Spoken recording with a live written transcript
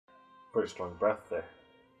Pretty strong breath there.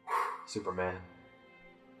 Superman.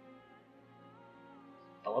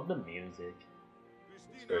 I love the music.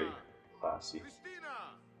 It's very classy.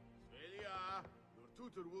 Christina! Celia, your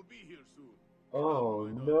tutor will be here soon. Oh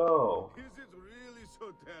my no! Is it really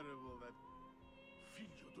so terrible that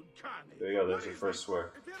figlio d'un cane? There you go, there's your first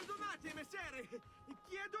swear. Perdonate, messere.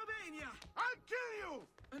 Chiedo venia. I'll kill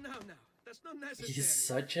you! No, that's not necessary. He's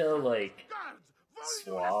such a, like, Guards,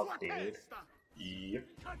 suave dude. Yep.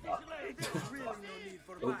 There's really no need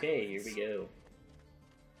for Okay, here we go.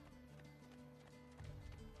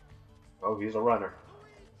 Oh, he's a runner.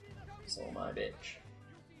 So my bitch.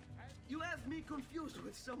 You have me confused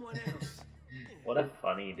with someone else. What a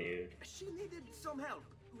funny dude. She needed some help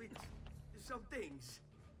with some things.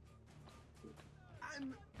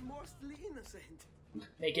 I'm mostly innocent.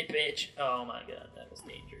 Make it, bitch. Oh my god, that was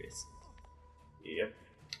dangerous. Yep.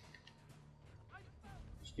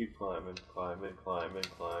 Just keep climbing, climbing, climbing,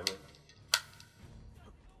 climbing.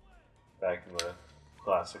 Back in the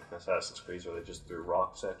classic Assassin's Creed where they just threw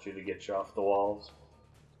rocks at you to get you off the walls.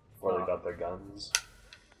 Or they got their guns.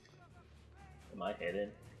 Am I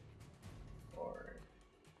hidden? Or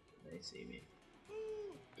can they see me?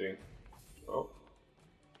 Ding. Oh,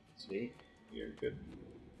 Sweet. you're good.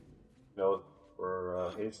 No,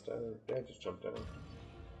 for haste, yeah, just jump down.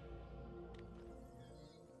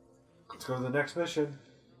 Let's go to the next mission.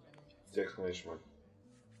 The exclamation mark.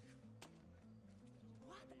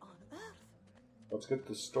 What on earth? Let's get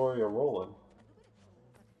the story rolling.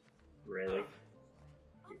 Really?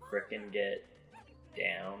 You frickin' get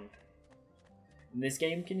downed. In this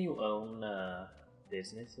game, can you own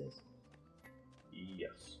businesses?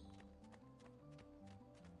 Yes.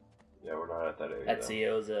 Yeah, we're not at that age. though.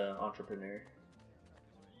 Ezio's an entrepreneur.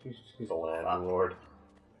 He's a landlord.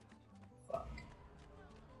 Fuck.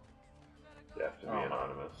 You have to be Oh.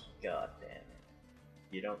 anonymous. God damn it.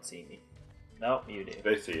 You don't see me. Nope, you do.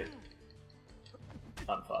 They see it.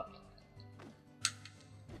 I'm fucked.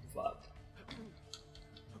 Fucked.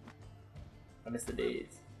 I miss the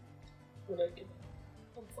days. When I can.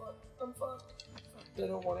 I'm fucked. I'm fucked. I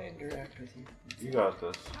don't want to interact with you. You got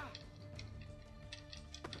this.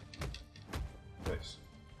 Nice.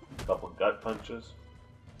 Couple gut punches.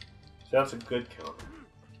 See, that's a good counter.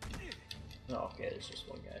 Oh, okay, there's just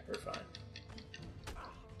one guy. We're fine.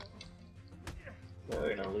 There We're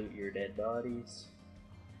you gonna go. loot your dead bodies.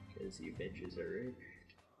 Because you bitches are rich.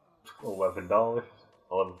 $11.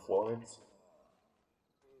 11 florins.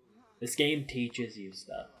 This game teaches you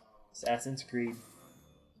stuff. Assassin's Creed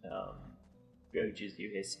teaches you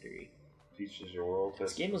history. Teaches your world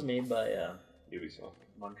This history. game was made by Ubisoft.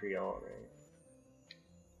 Montreal, right?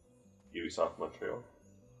 Ubisoft Montreal.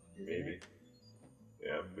 Maybe.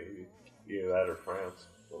 Yeah, maybe. Either that or France.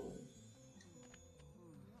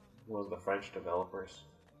 One of the French developers.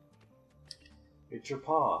 It's your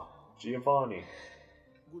pa, Giovanni.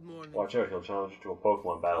 Good morning. Watch out, he'll challenge you to a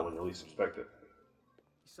Pokemon battle when you least expect it.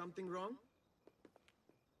 Is something wrong?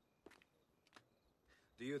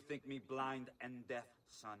 Do you think me blind and deaf,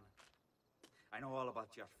 son? I know all about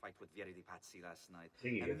your fight with Vieri di Pazzi last night. I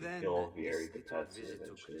think you and get to then kill this Vieri di little Pazzi visit to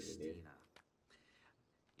eventually in the game. Christina.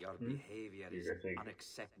 Your behavior is I think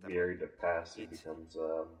unacceptable. Vieri di Pazzi It- becomes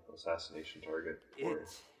assassination target for you.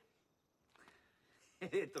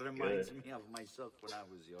 It reminds me of myself when I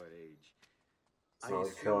was your age. It's not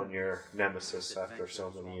like killing your nemesis after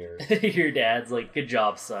so many years. Your dad's like, good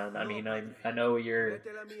job, son. I mean, I know you're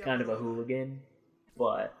kind of a hooligan,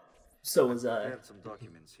 but so was I I. prepared some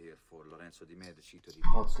documents here for Lorenzo di Medici to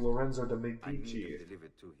Oh, it's Lorenzo de I need Medici. them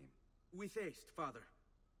delivered to him. With haste, father.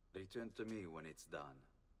 Return to me when it's done.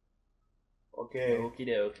 Okay, Okie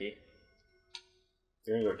dokie.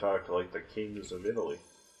 you're gonna go talk to like the kings of Italy.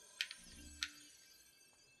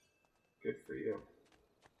 Good for you.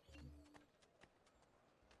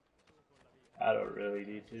 I don't really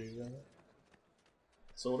need to do that.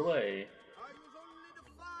 So what do I? I use only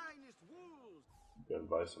the finest wools. You can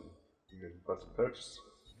buy some. You can buy some purchases.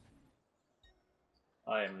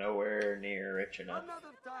 I am nowhere near rich enough.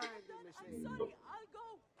 Another time, they may say. Nope.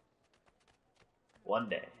 One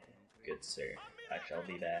day, good sir, I shall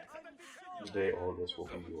be back. Today, all of this will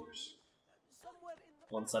be yours.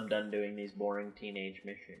 Once I'm done doing these boring teenage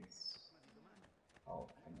missions,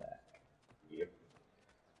 I'll come back. Yep.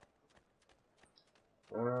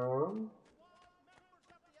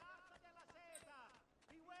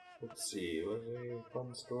 Let's see. What are any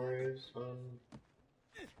fun stories?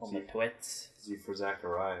 On the twits. Z for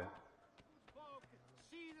Zachariah.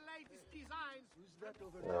 See the latest designs. Who's that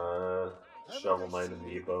over there? Shovel Knight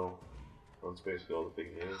Amiibo. On Space Field, the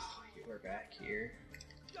big news. We're back here.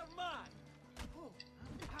 You're mine.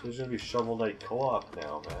 There's gonna be Shovel Knight co-op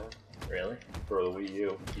now, man. Really? For the Wii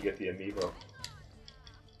U, you get the amiibo.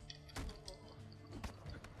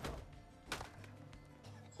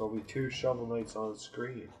 There'll be 2 Shovel Knights on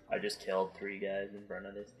screen. I just killed 3 guys in front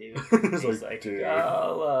of this dude. He's He's like, like, dude.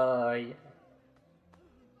 oh, yeah.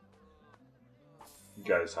 You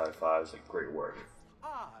guys high fives, like, great work.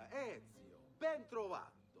 Ah, Ezio, ben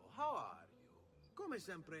trovato. How are you? Come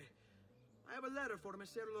sempre. I have a letter for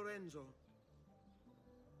Messer Lorenzo.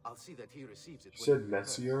 I'll see that he receives it. You said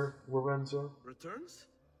Messier Lorenzo? Returns?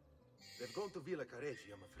 They've gone to Villa Careggi,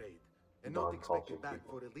 I'm afraid, and not expected Non-cultural back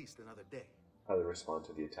people. for at least another day. How they respond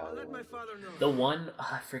to the I'll Italian let my language. father know. The one,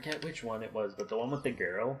 I forget which one it was, but the one with the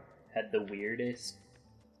girl had the weirdest,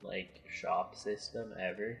 like, shop system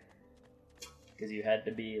ever. Because you had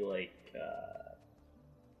to be, like,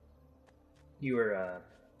 you were a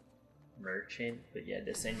merchant, but you had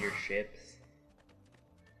to send your ships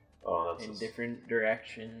Oh, that's in just, different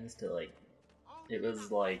directions to, like, it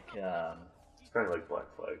was like, it's kind of like Black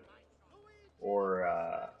Flag. or,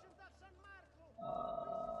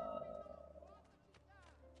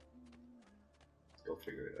 Go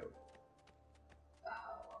figure it out.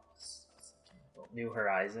 New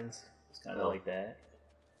Horizons. It's kind of Oh. like that.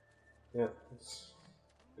 Yeah, it's,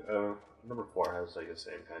 number 4 has like the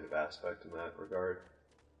same kind of aspect in that regard.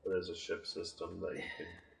 But there's a ship system that you can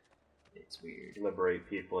It's weird. liberate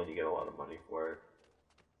people and you get a lot of money for it.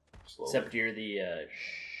 Slowly. Except you're the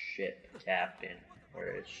ship captain,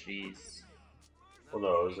 whereas she's... Well,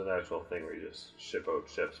 no, it was an actual thing where you just ship out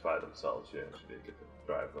ships by themselves. You actually didn't get to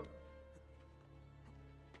drive them.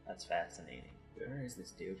 That's fascinating. Yeah. Where is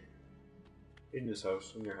this dude? In his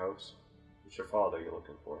house, in your house. It's your father you're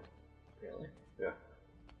looking for. Really? Yeah.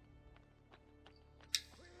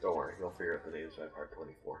 Don't worry, you'll figure out the names by part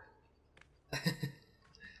 24.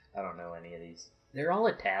 I don't know any of these. They're all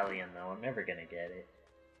Italian, though. I'm never gonna get it.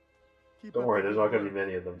 Don't worry, there's not going to be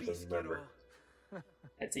many of them to remember.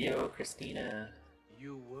 Ezio, Christina.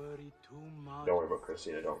 You worry too much. Don't worry about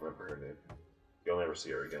Christina, don't remember her name. You'll never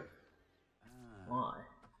see her again. Why?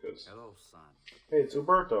 Because, Hello, son. hey, it's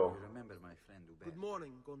Uberto. You remember my friend Uberto? Good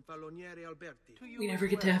morning, Gonfaloniere Alberti. To you We as never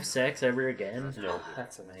get to well. have sex ever again? No.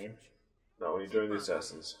 That's a name. No, when you join the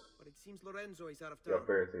Assassins, But it seems Lorenzo is out of you town. have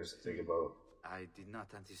better things to think about. I did not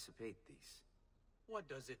anticipate this. What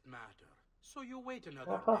does it matter? So you wait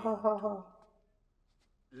another day. or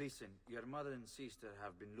two. Listen, your mother and sister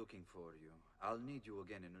have been looking for you. I'll need you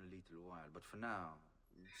again in a little while, but for now,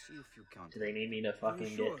 see if you can't. Do they need me to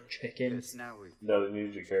fucking sure? get chickens? Yes, now we. No, they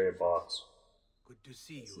need you to carry a box. Good to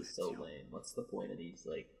see This you, is so Ezio. lame. What's the point of these?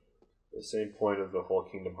 Like, The same point of the whole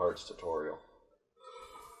Kingdom Hearts tutorial.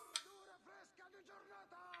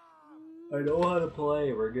 I know how to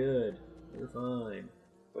play. We're good. We're fine.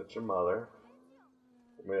 That's your mother.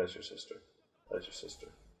 Maybe that's your sister. That's your sister.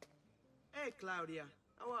 Hey, Claudia.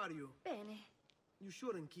 How are you? Bene. You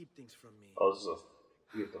shouldn't keep things from me. Oh, this is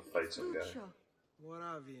a... You have to fight some guy. Lucio. What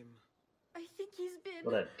of him? I think he's been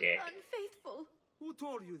What a dick. unfaithful. Who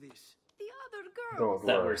told you this? The other girls. Don't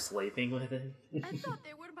That worry. we're sleeping with him? I thought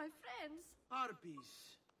they were my friends.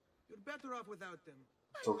 Harpies. You're better off without them.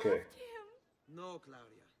 It's okay. Loved him. No,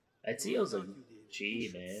 Claudia. Ezio's a Thought you did.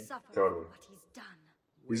 G, man. Suffer Totally. for what he's done.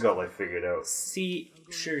 He's got life figured out. See,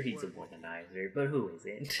 sure he's a womanizer, but who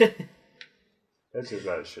isn't? That's just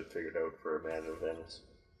got his shit figured out for a man of Venice.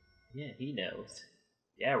 Yeah, he knows.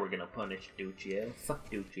 Yeah, we're gonna punish Duccio.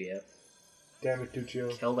 Fuck Duccio. Damn it,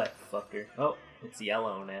 Duccio. Kill that fucker. Oh, it's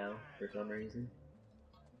yellow now, for some reason.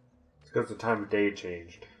 It's because the time of day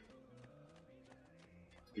changed.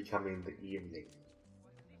 It's becoming the evening.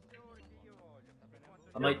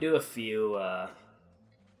 I might do a few,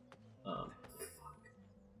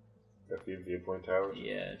 A few viewpoint towers.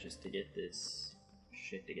 yeah, just to get this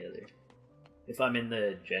shit together. If I'm in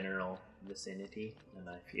the general vicinity, and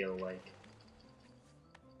I feel like...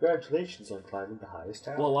 Congratulations on climbing the highest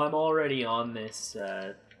tower. Well, I'm already on this,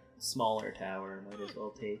 smaller tower. Might as well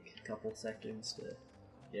take a couple seconds to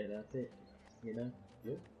get up it, you know?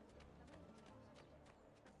 yeah.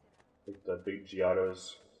 Like the big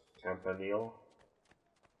Giotto's Campanile.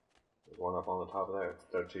 There's one up on the top of there. It's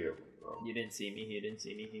there to you. Oh. You didn't see me, you didn't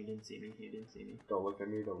see me, you didn't see me, you didn't see me. Don't look at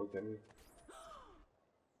me, don't look at me.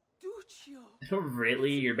 Duccio.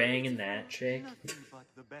 Really? You're banging that chick? Nothing but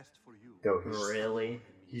the best for you. No, he's, Really?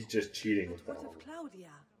 he's just cheating with that What one. of Claudia?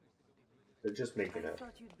 They're just making I it.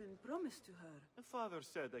 thought you'd been promised to her. The father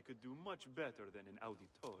said I could do much better than an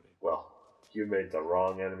auditore. Well, you made the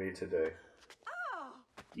wrong enemy today. Ah!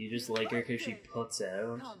 You just like her because she puts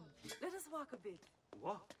out? Come, let us walk a bit.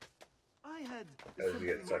 What? I had. As you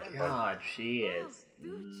get sucked by. God, she is.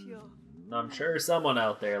 Duccio. I'm sure someone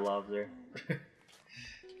out there loves her.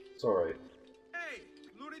 It's alright. Hey,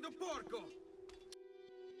 stupido porco!